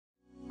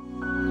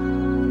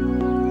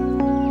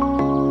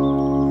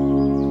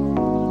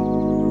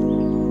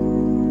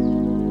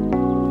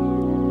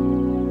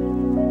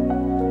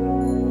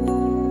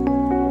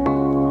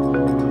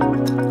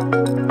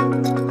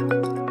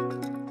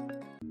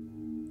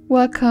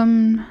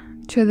Welcome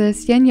to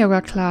this Yin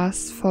Yoga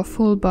class for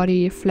full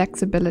body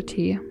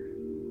flexibility.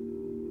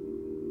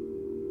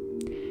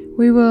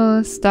 We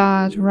will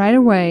start right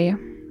away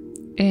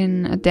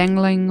in a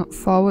dangling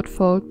forward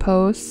fold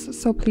pose,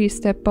 so please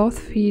step both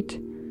feet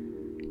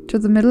to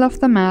the middle of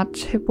the mat,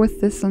 hip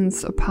width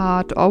distance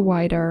apart or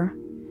wider,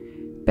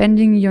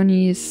 bending your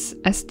knees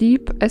as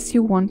deep as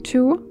you want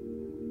to,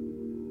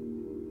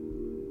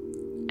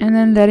 and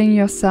then letting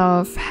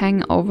yourself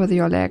hang over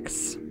your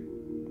legs.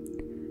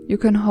 You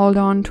can hold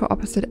on to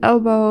opposite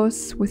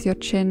elbows with your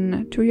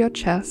chin to your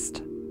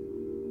chest.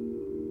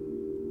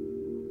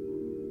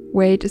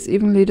 Weight is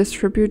evenly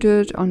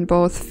distributed on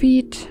both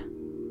feet,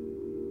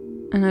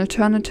 and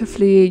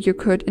alternatively you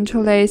could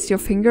interlace your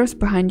fingers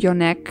behind your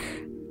neck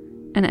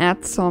and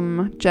add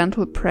some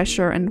gentle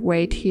pressure and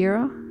weight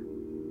here.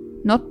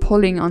 Not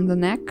pulling on the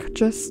neck,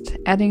 just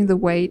adding the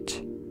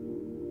weight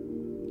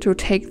to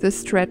take the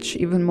stretch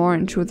even more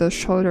into the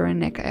shoulder and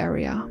neck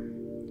area.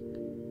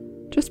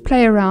 Just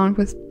play around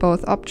with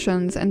both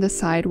options and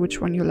decide which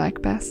one you like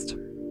best.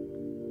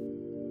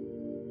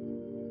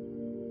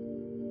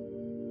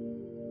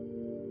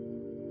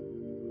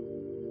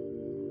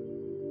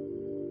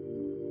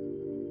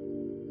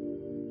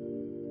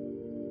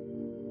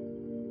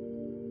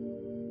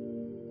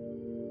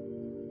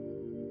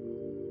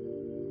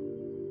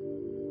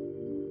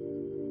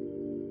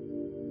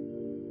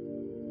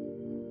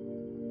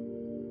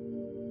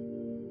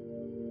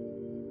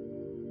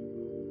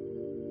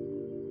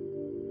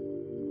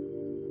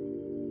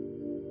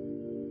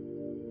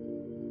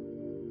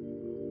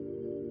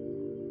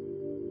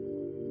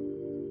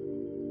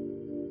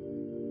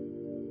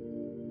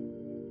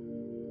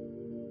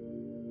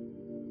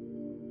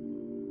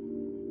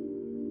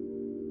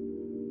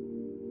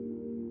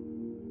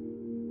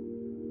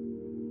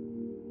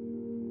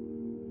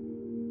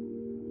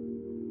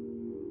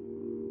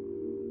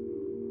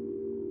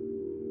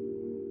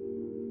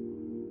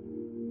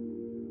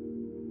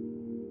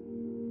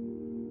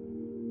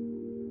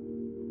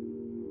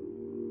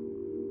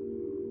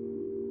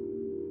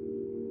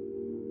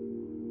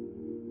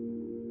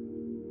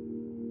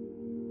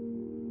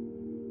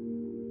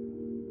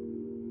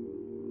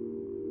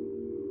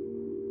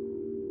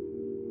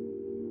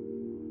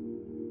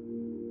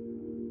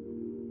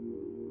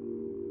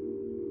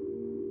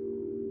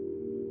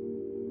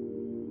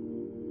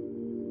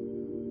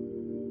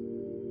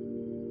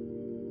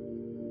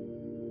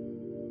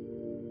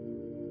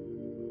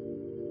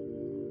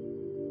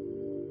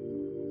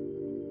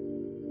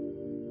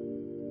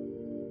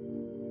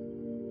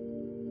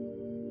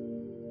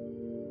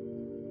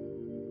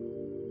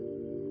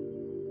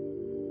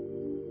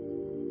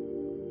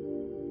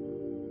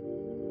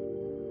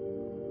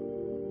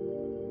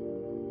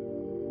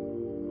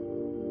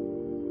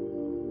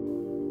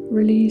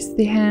 Release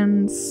the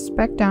hands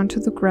back down to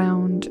the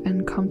ground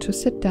and come to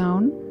sit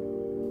down.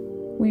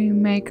 We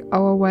make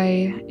our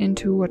way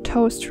into a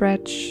toe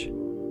stretch.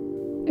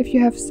 If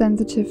you have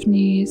sensitive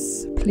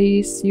knees,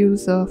 please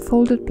use a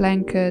folded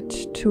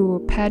blanket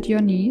to pad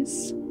your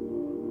knees.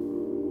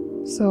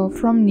 So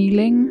from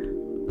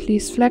kneeling,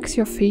 please flex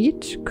your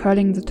feet,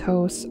 curling the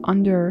toes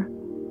under,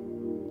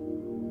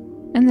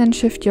 and then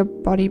shift your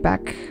body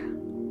back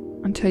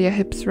until your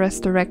hips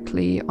rest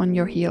directly on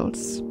your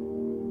heels.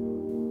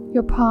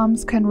 Your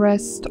palms can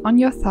rest on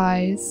your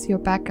thighs, your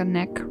back and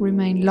neck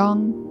remain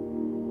long.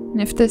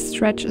 And if this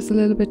stretch is a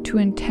little bit too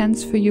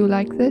intense for you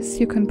like this,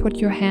 you can put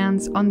your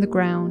hands on the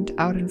ground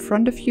out in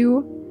front of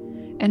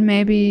you. And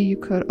maybe you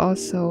could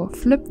also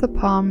flip the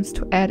palms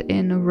to add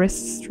in a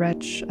wrist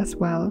stretch as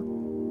well.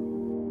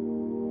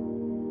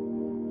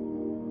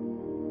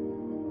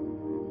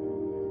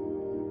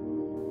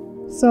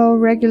 So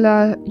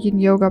regular Yin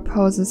Yoga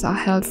poses are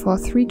held for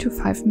 3 to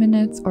 5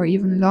 minutes or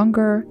even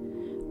longer.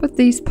 But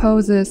these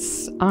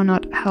poses are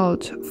not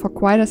held for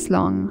quite as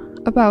long,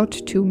 about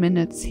 2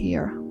 minutes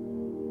here.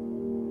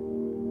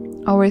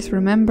 Always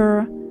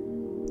remember,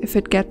 if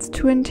it gets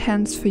too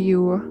intense for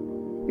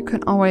you, you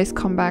can always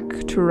come back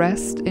to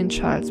rest in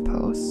child's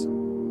pose.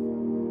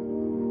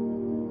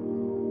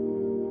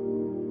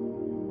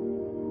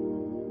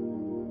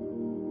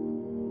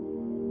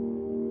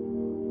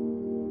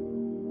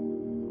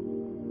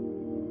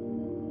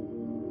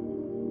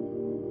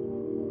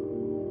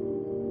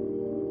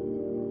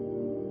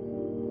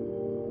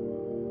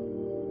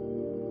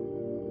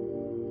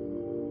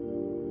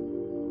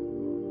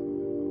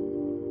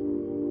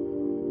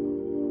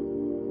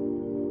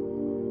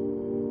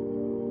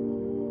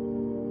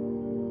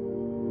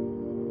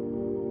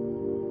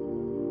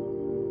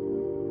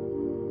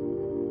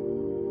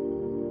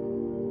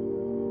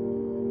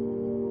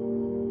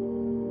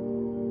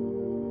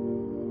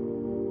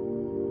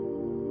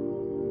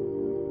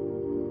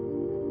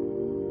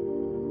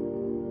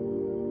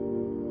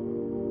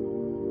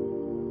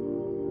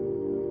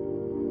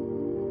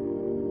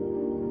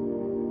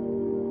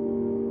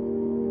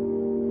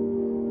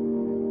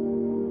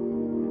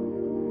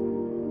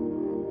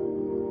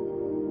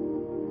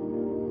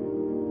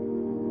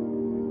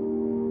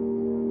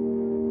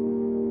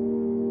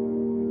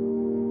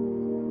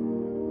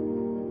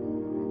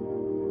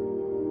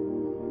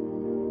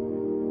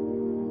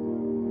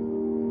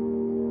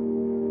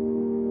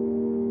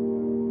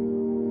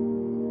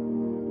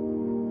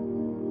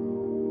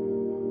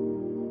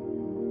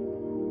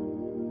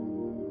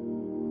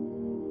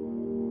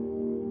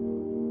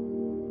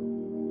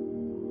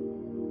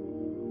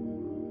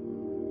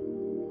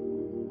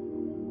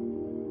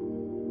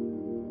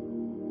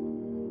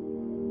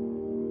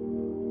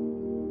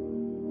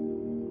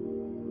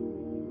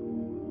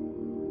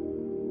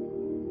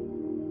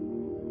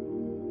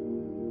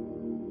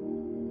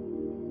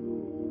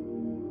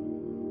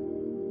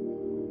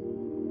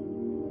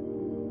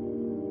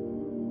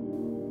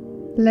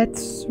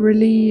 Let's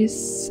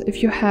release.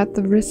 If you had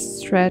the wrist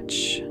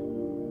stretch,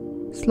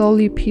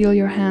 slowly peel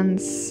your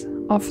hands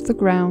off the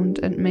ground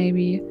and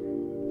maybe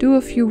do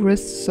a few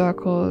wrist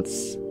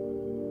circles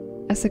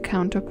as a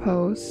counter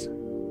pose.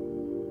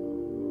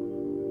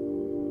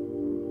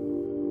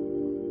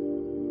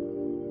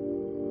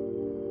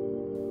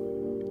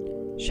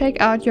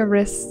 Shake out your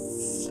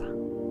wrists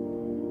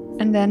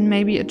and then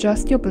maybe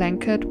adjust your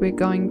blanket. We're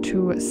going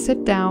to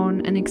sit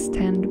down and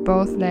extend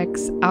both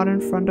legs out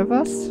in front of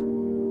us.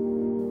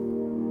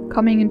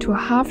 Coming into a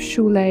half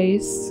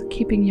shoelace,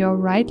 keeping your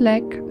right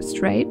leg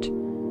straight,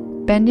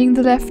 bending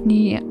the left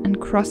knee and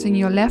crossing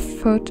your left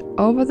foot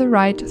over the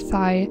right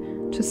thigh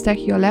to stack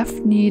your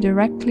left knee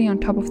directly on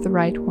top of the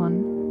right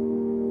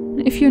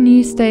one. If your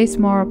knee stays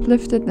more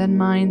uplifted than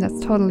mine, that's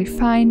totally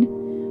fine.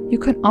 You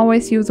can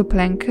always use a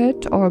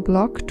blanket or a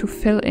block to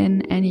fill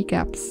in any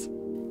gaps.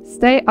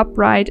 Stay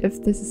upright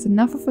if this is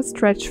enough of a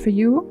stretch for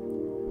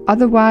you.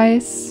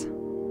 Otherwise,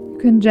 you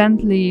can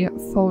gently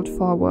fold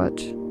forward.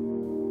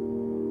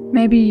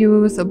 Maybe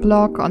use a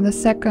block on the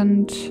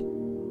second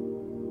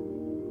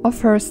or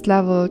first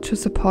level to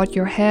support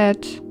your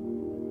head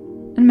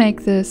and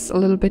make this a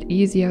little bit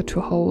easier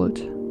to hold.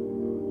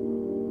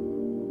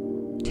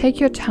 Take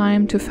your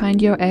time to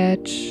find your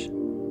edge,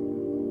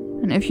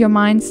 and if your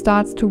mind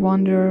starts to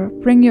wander,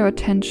 bring your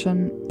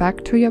attention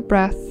back to your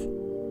breath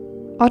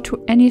or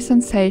to any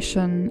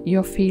sensation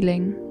you're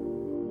feeling.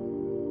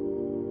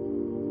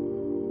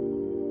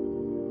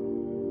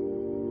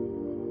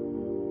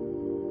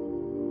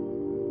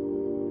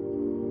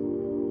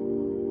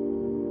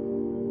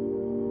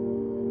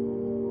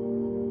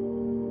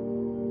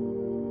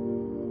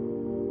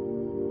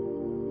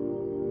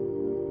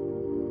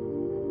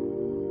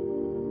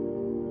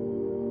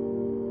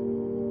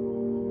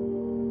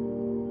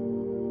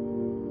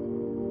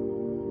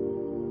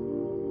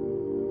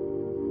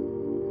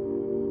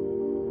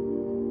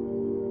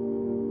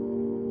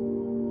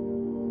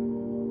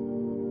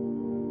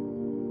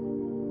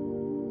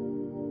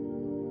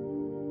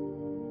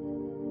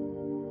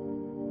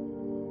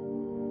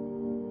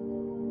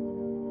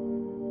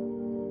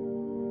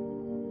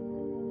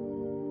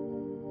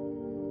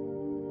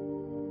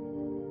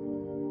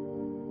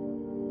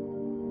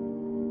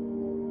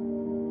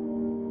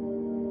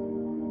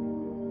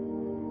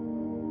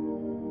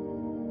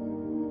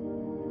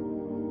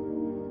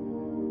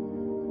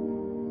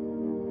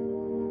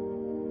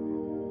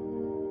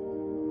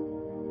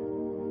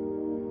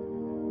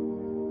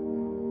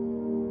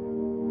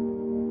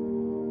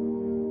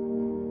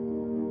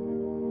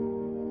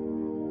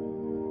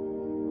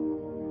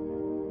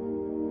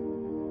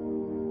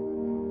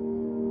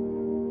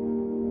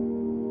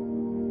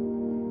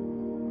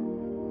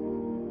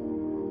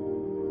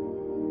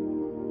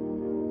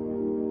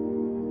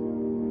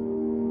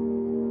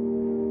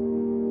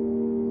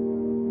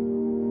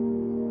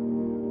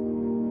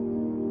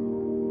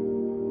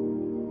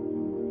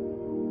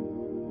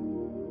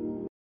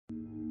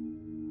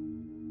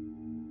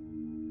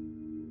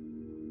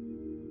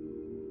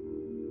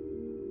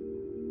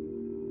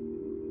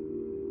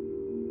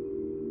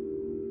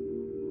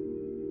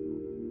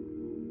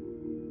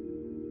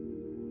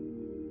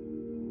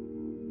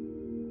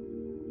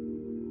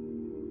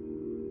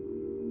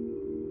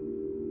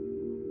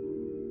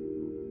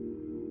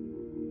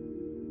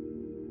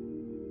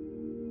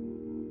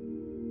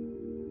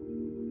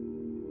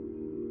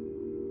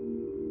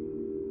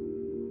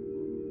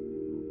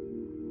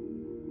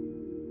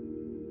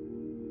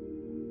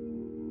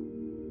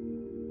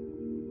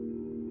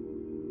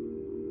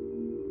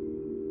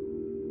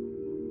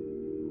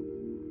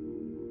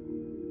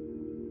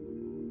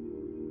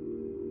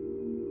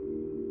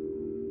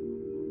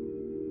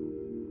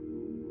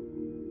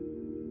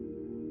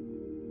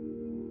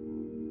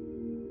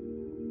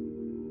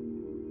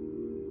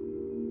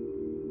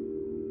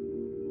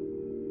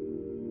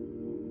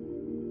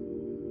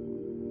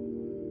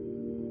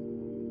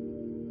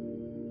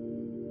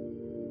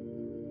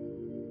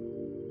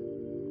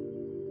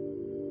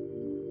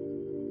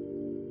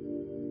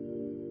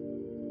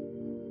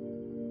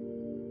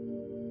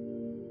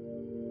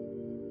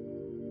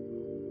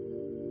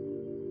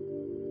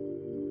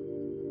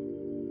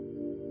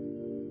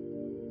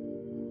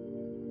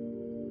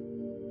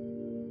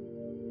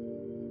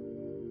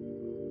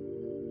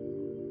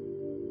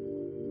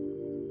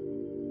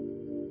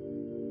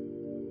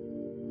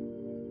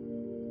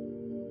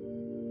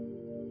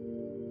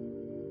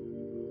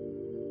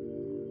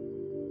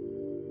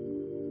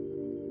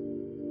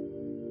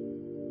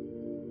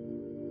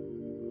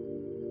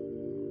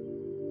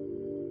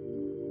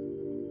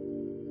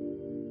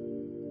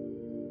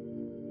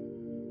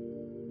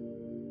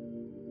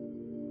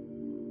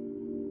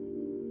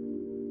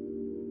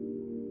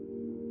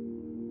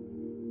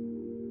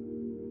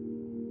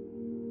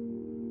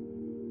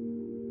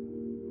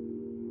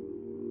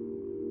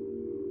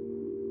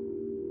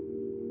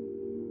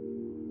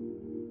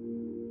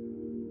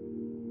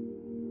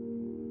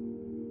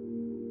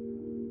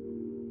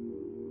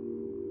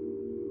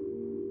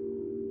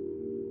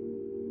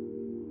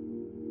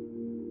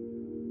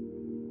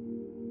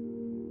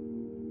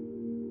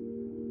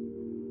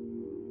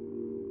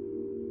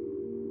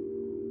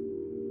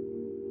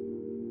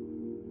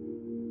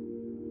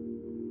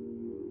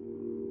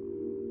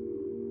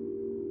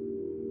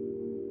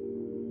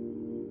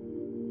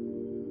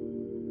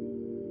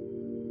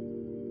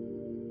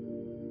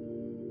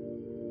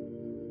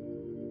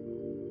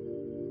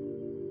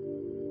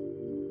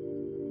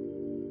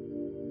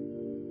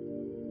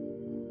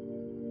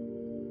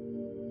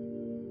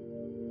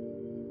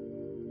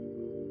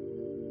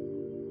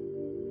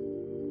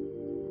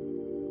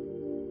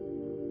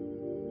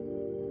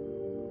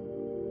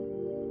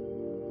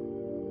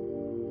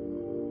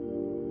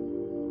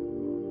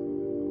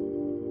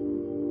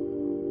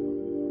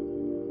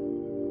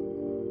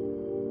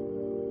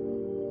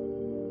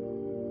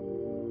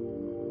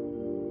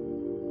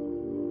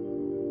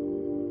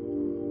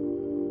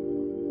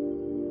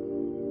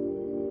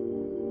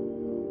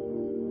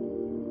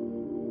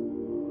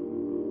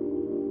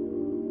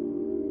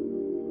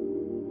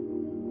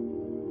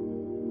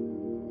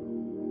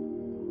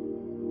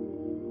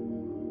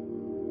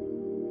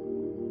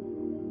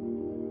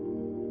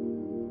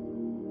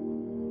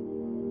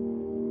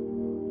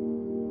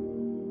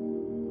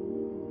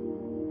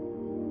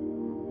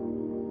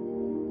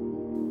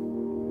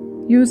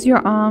 Use your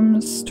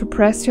arms to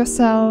press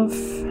yourself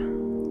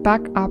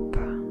back up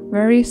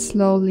very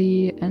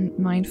slowly and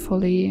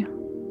mindfully.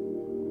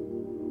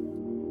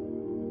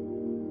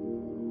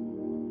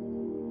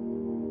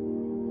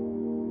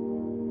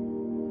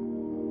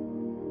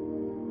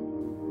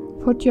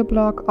 Put your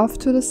block off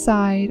to the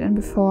side, and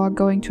before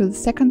going to the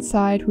second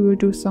side, we will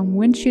do some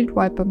windshield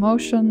wiper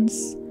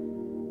motions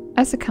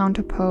as a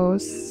counter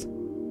pose.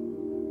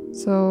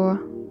 So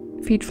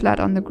feet flat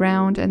on the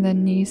ground and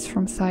then knees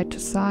from side to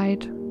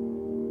side.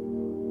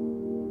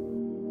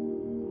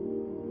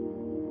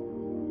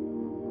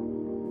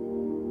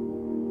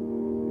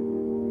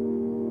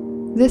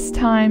 This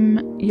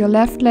time, your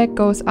left leg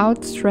goes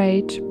out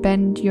straight,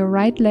 bend your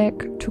right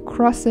leg to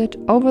cross it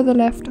over the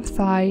left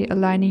thigh,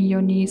 aligning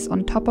your knees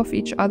on top of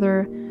each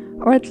other,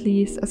 or at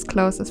least as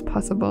close as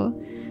possible,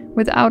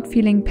 without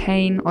feeling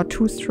pain or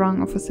too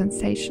strong of a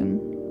sensation.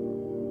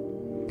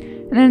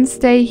 And then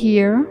stay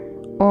here,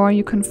 or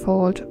you can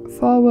fold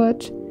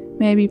forward,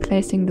 maybe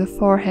placing the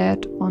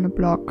forehead on a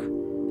block,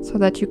 so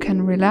that you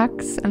can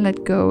relax and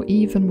let go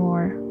even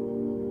more.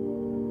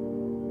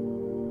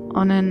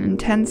 On an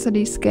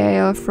intensity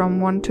scale from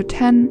 1 to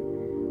 10,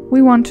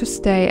 we want to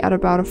stay at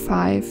about a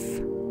 5,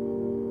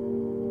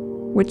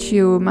 which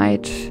you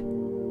might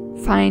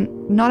find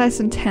not as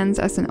intense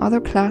as in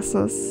other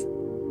classes,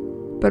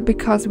 but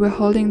because we're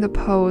holding the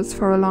pose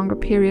for a longer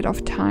period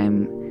of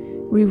time,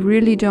 we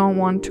really don't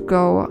want to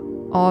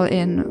go all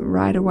in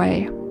right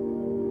away.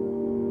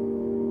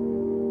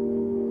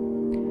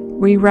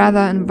 We rather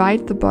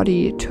invite the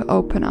body to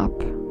open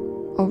up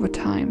over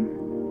time.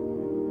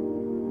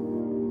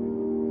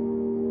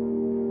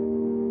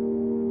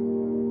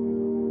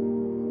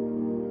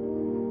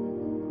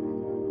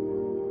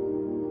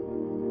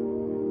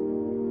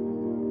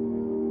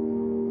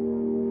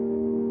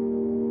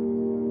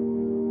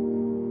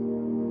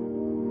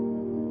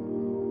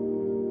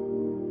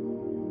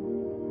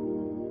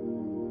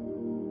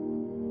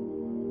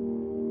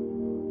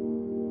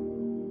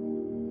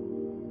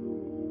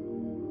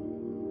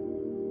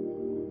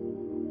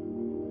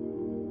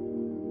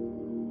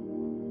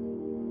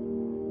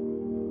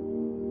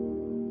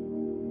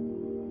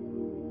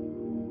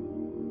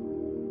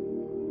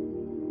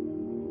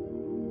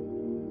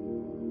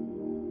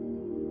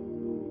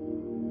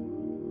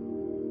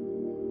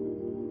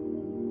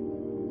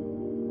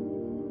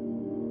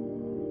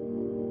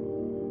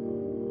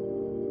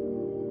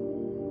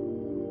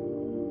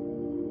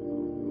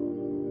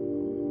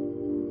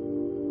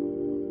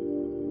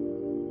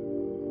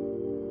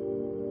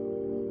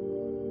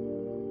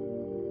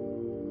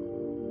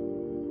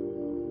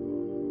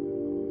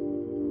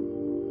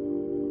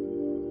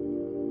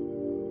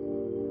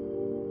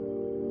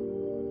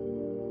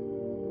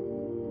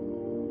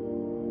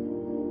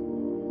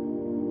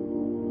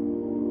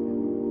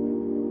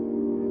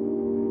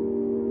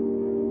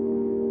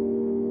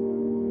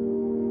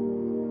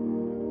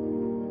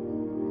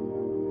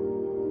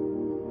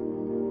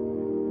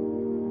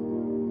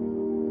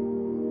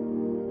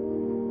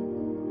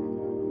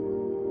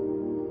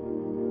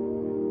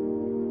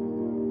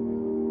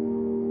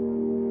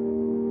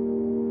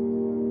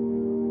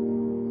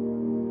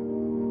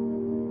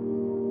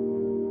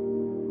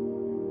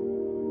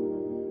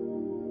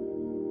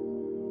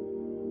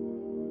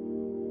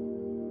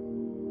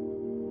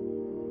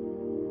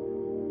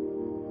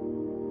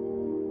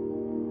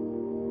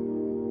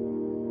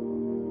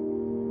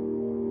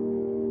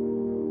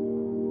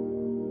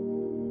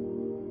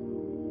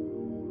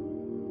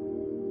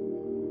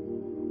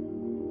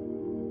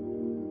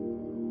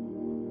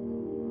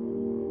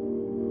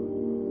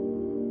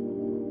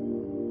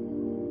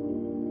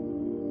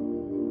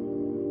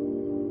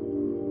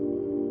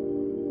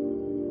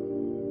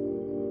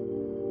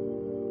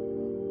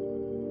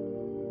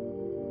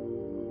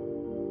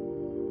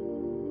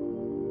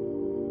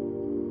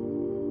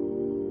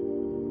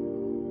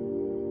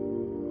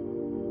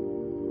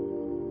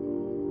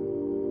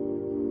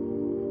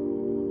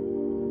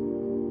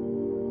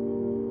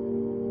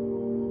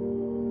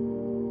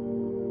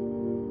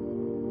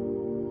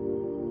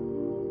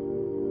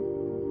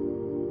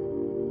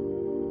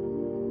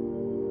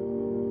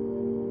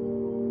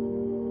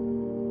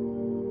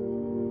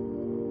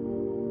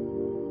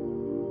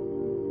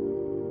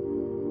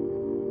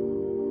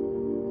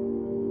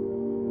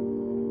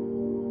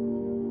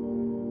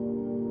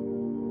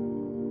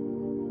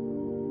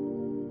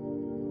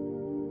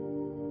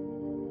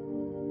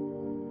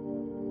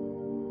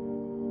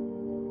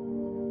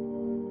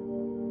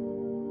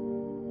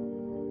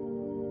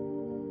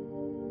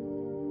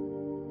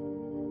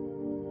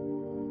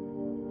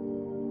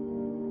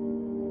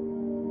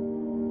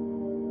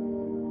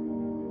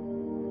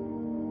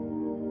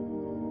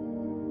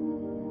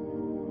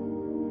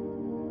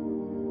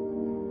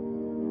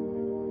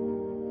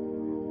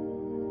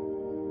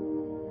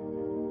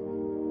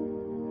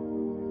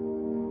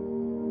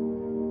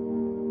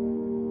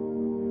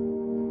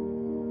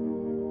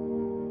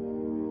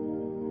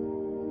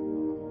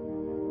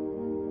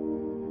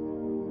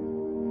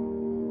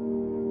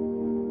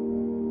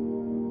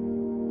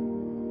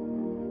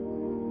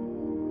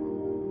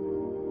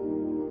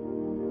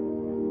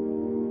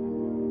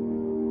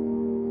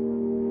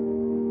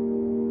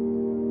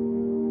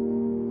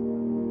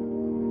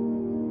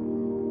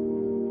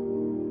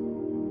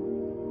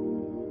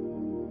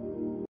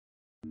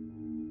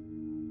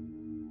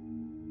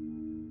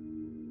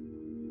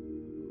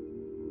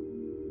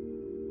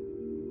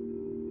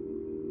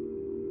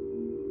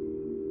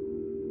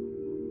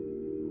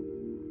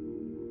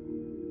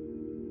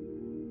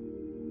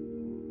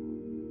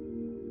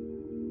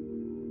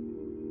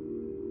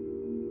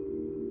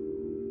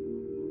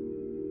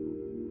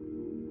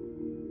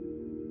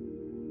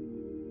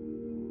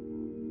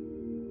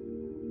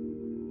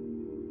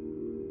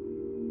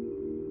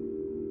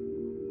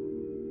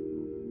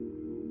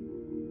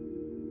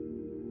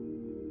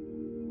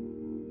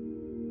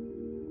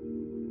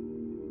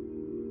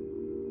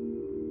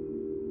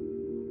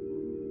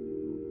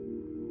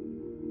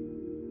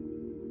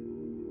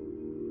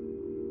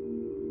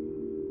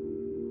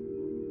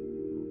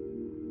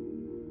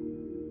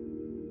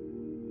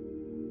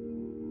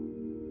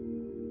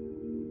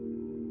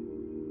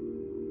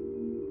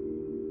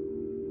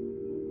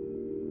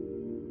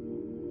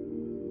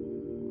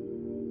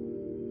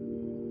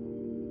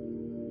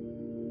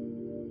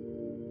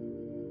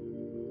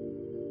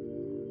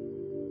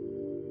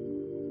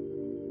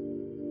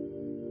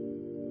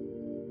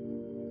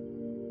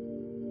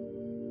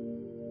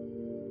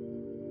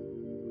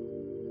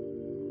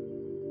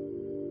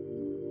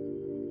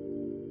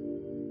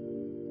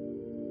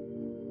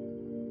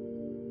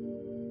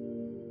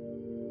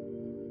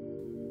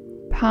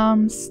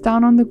 palms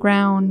down on the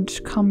ground,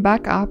 come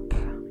back up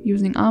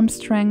using arm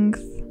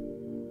strength.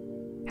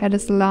 Head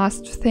is the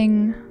last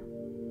thing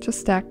to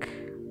stack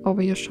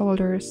over your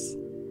shoulders.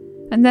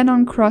 And then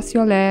uncross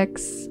your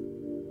legs.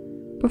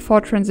 Before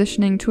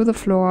transitioning to the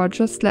floor,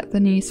 just let the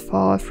knees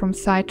fall from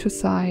side to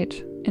side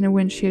in a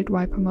windshield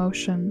wiper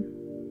motion.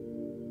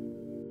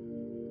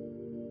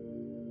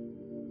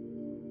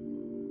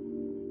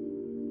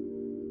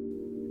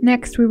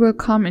 Next, we will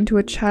come into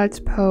a child's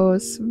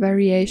pose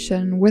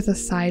variation with a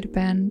side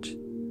bend.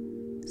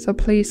 So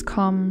please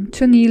come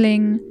to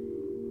kneeling.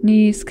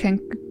 Knees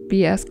can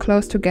be as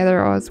close together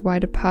or as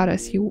wide apart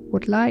as you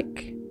would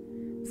like.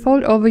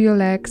 Fold over your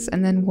legs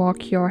and then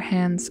walk your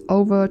hands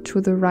over to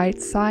the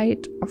right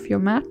side of your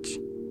mat.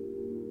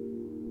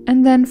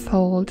 And then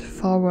fold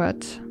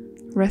forward,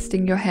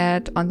 resting your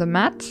head on the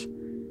mat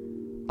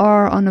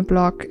or on a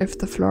block if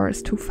the floor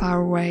is too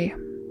far away.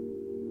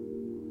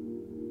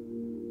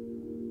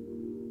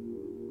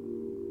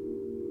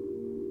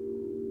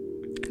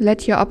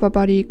 Let your upper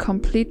body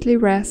completely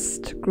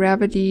rest.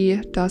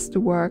 Gravity does the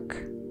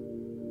work.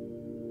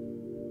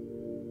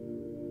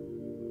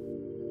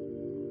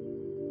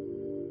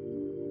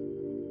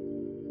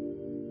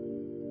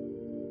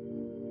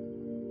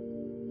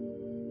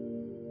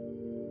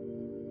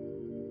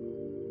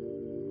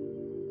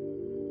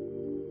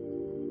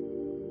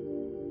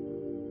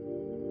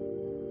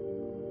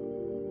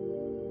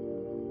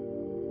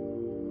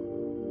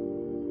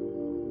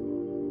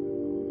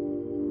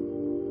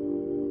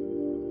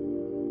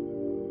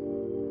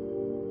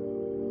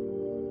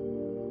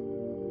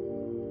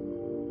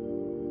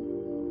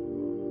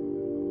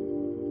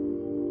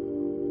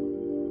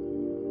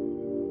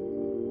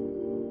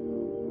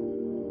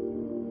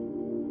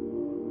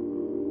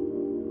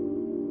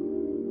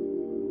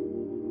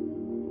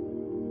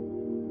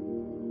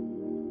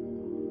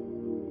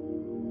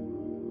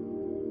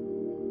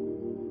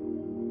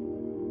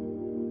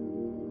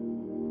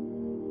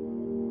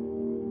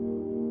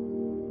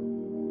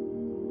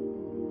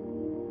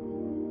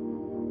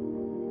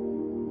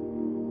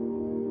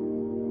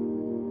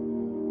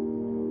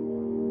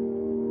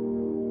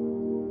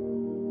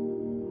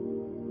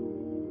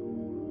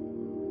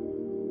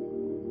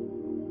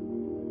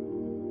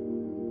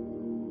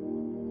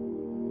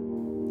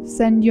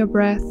 Send your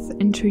breath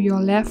into your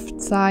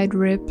left side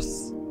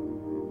ribs.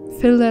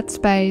 Fill that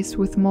space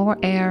with more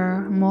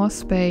air, more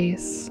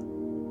space.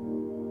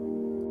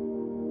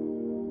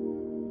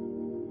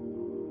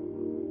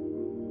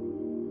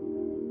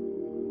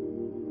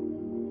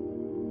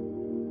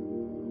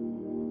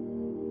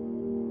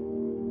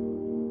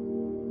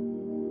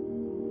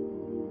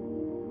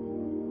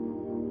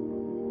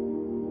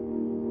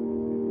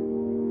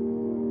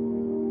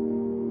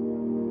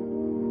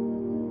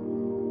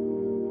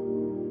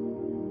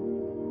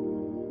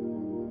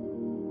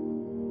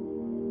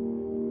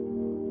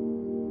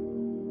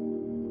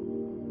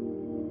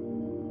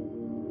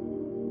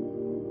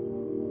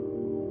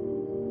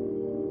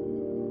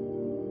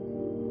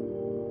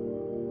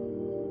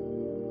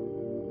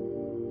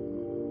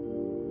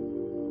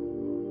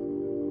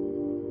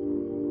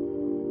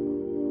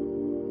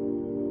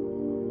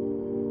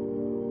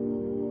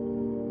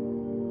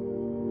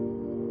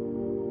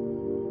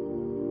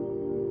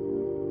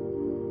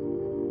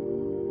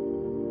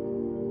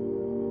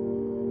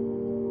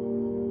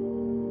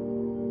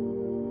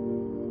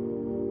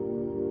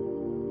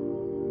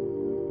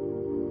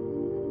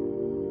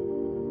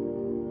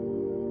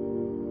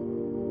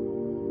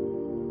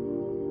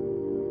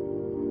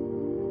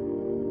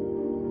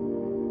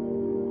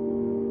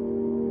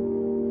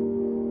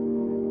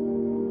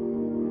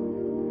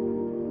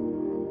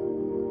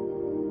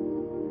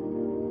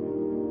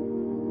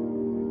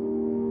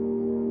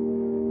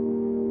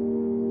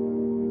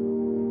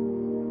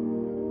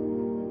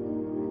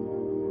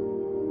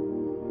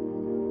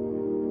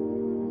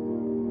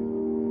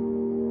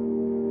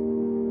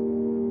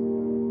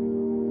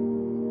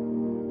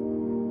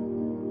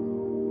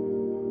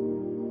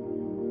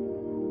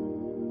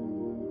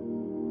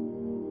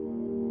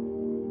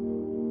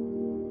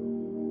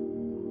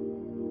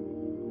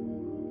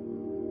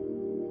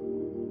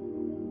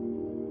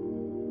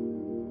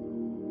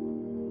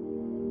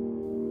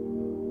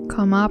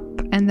 Come up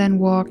and then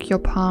walk your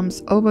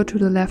palms over to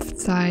the left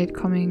side,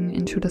 coming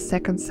into the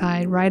second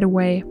side right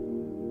away.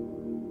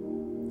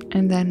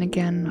 And then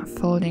again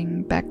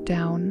folding back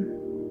down.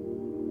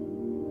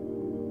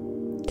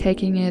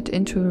 Taking it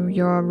into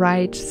your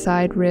right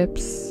side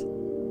ribs,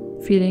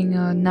 feeling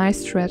a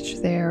nice stretch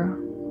there.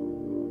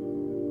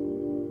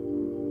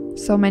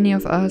 So many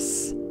of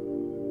us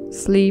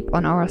sleep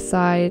on our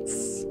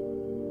sides.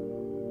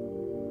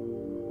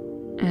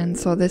 And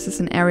so this is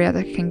an area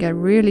that can get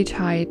really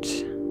tight.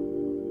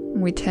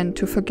 We tend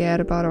to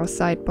forget about our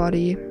side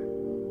body.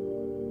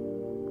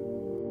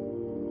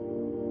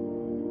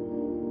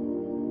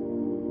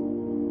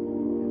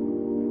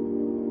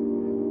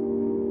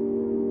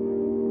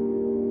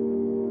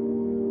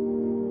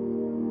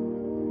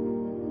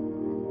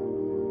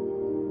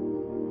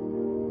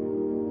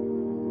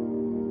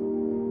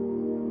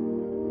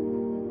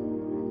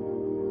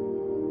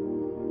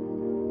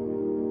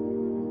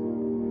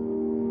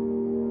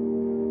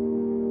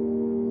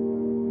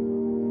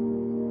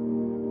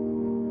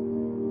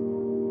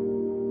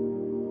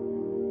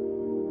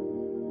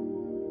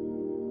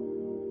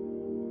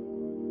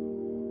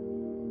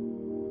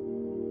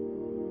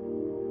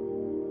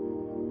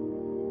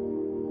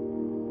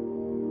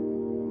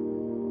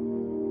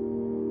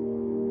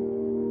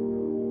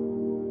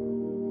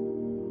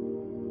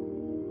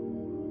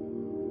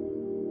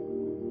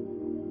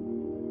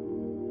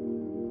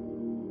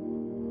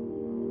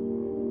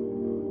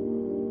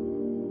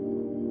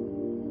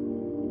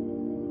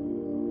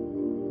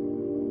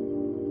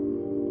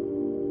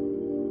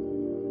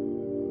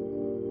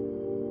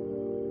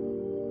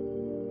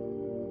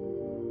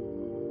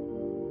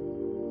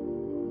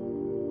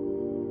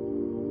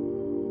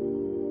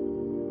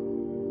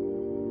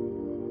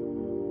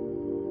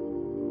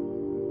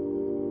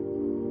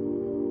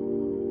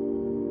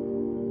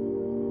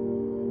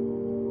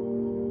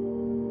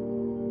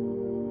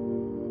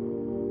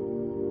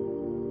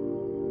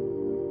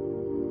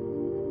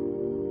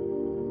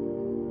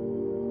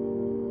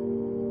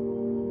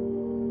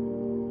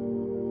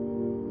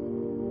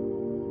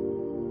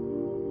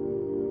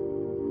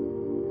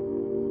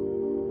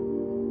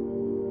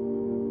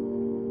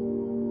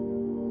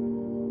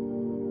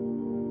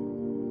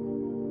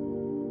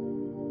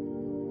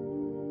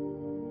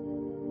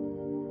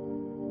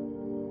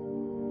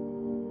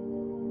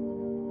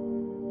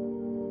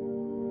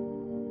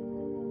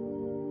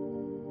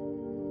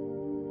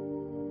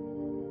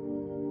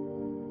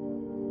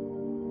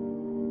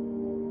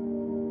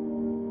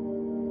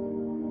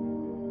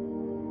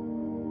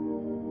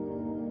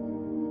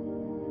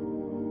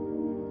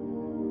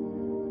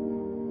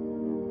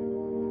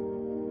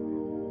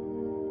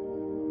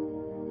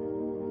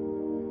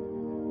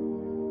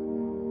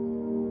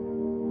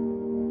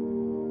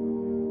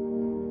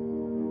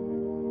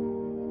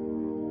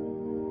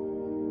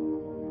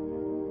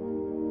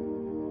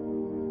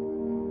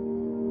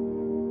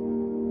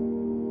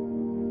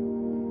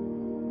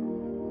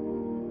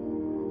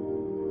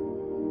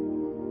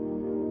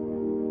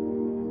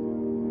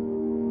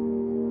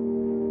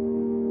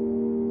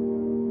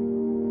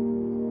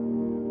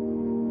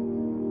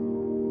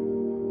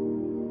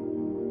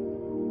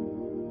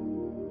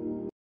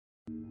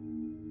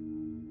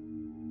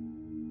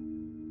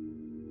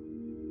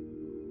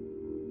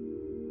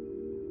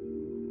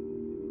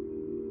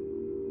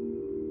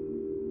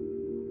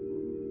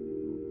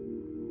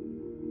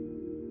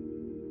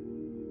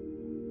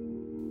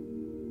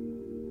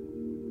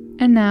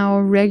 And now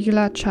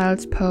regular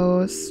child's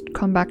pose,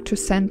 come back to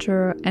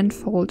center and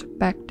fold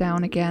back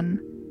down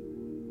again.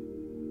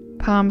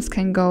 Palms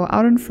can go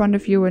out in front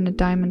of you in a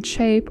diamond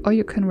shape, or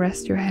you can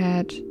rest your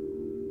head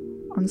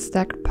on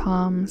stacked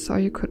palms, or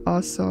you could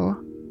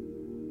also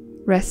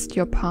rest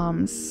your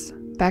palms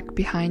back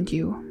behind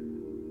you.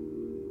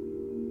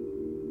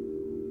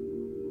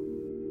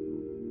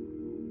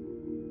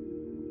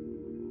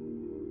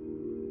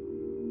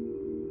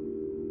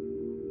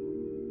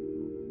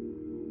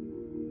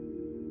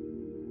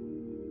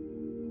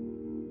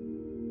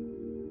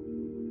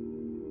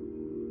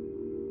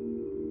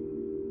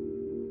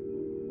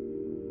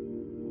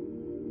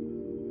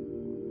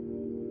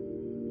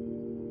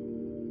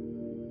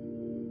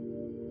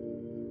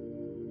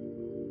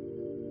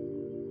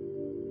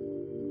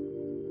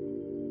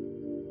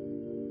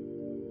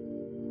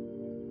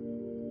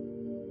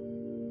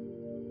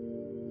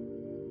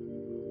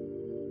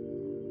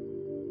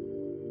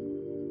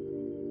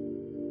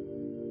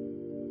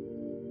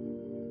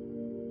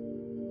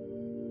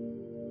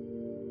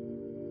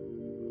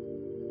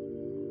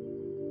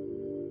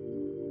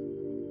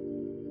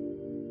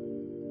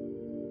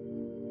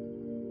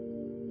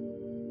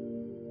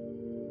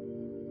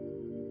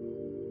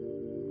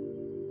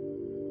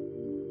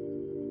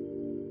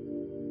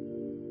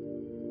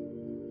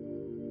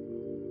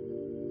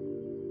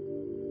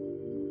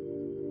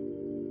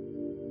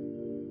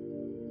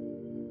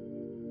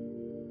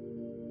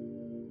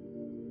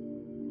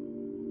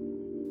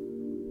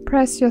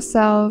 Press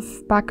yourself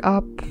back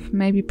up,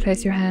 maybe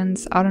place your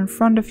hands out in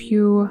front of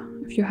you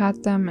if you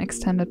had them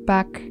extended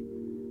back,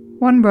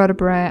 one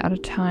vertebrae at a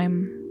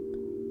time.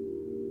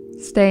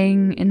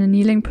 Staying in a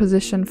kneeling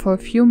position for a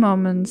few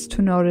moments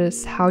to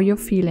notice how you're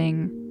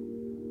feeling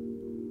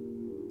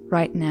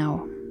right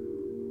now.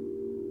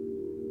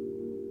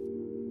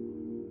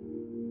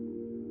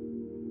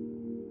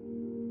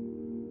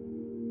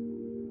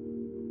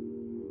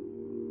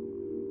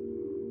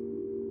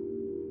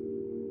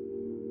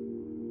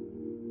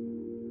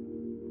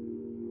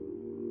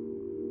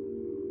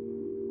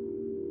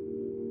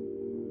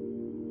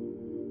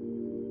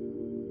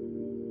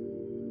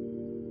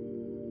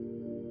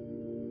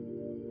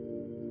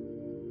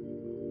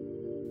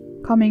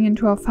 Coming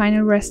into our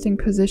final resting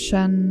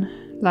position,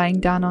 lying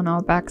down on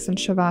our backs in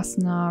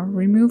Shavasana,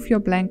 remove your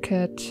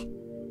blanket,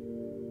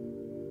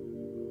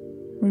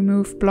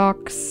 remove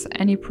blocks,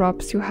 any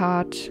props you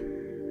had,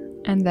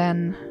 and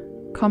then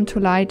come to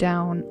lie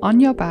down on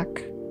your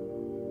back.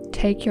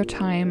 Take your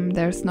time,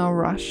 there's no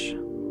rush.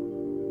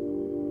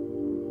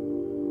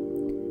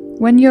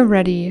 When you're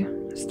ready,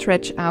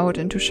 stretch out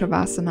into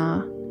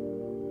Shavasana.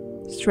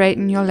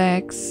 Straighten your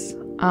legs,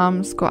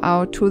 arms go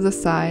out to the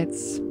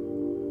sides,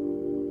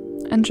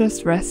 and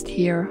just rest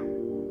here.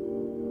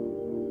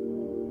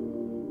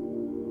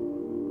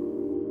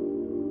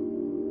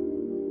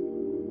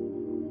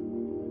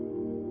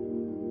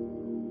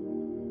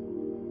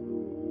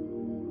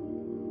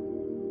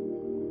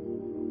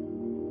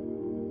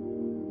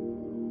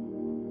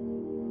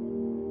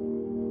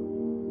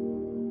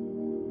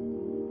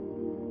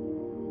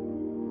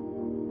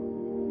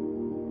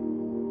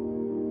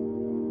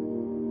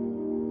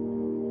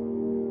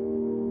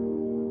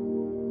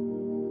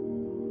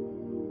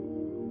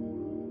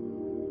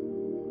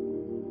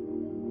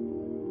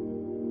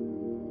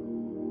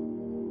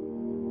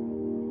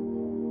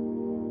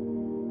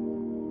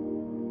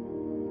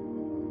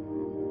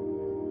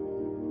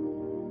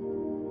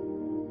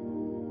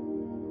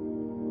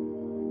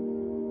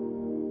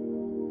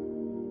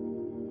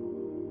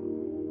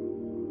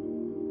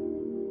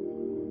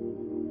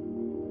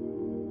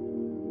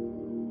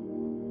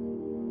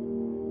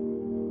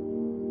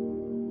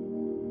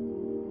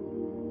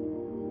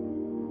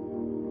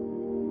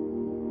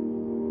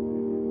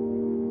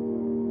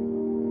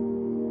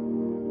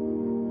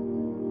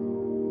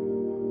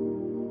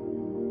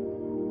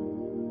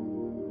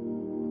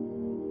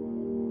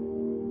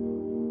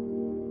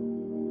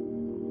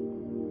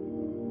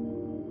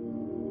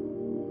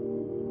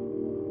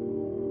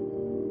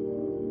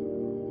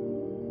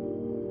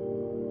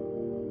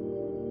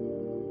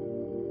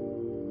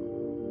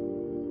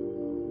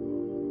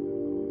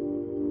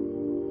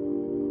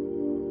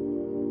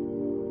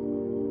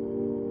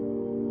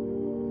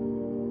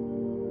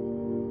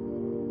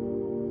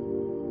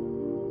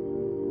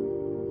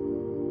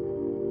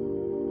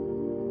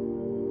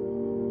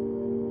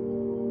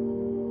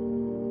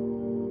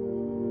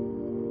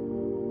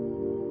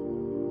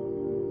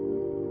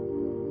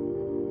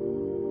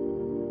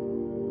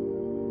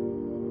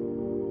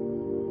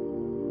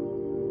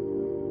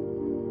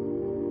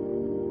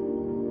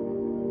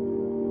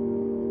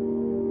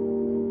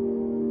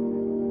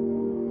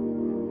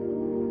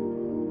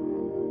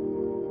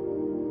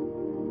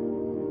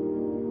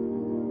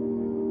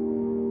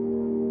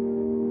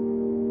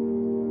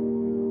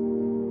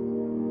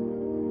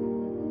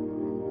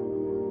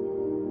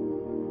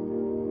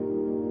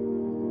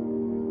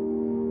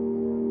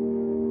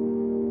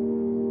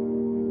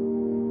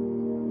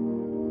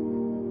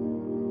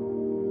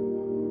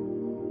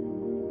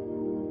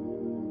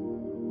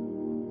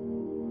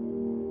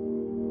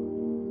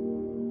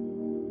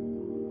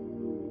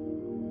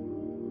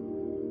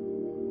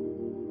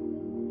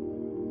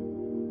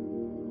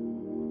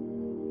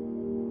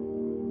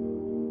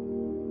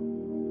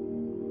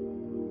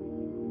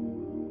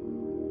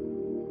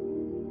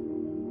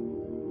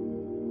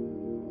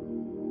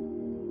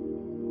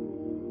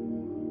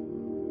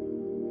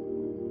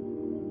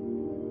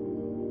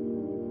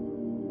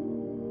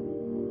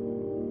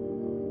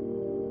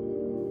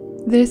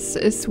 This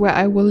is where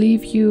I will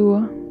leave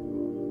you.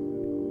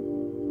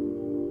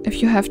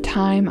 If you have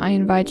time, I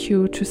invite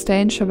you to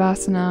stay in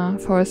Shavasana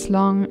for as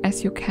long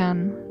as you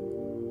can.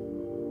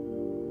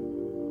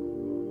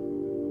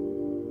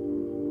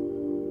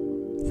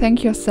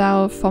 Thank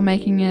yourself for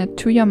making it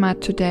to your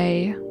mat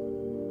today,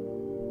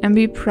 and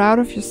be proud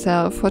of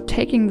yourself for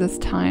taking this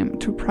time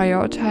to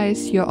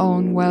prioritize your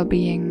own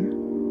well-being.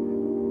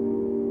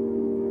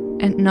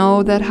 And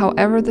know that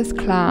however this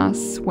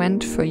class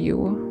went for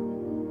you,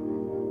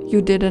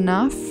 you did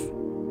enough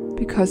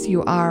because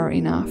you are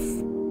enough.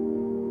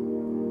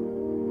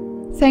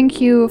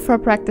 Thank you for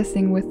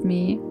practicing with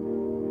me.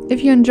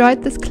 If you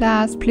enjoyed this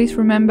class, please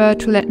remember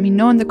to let me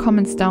know in the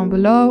comments down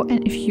below,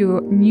 and if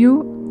you're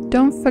new,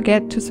 don't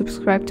forget to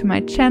subscribe to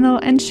my channel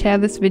and share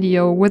this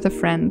video with a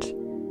friend.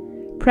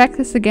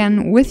 Practice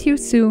again with you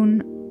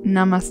soon.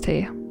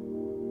 Namaste.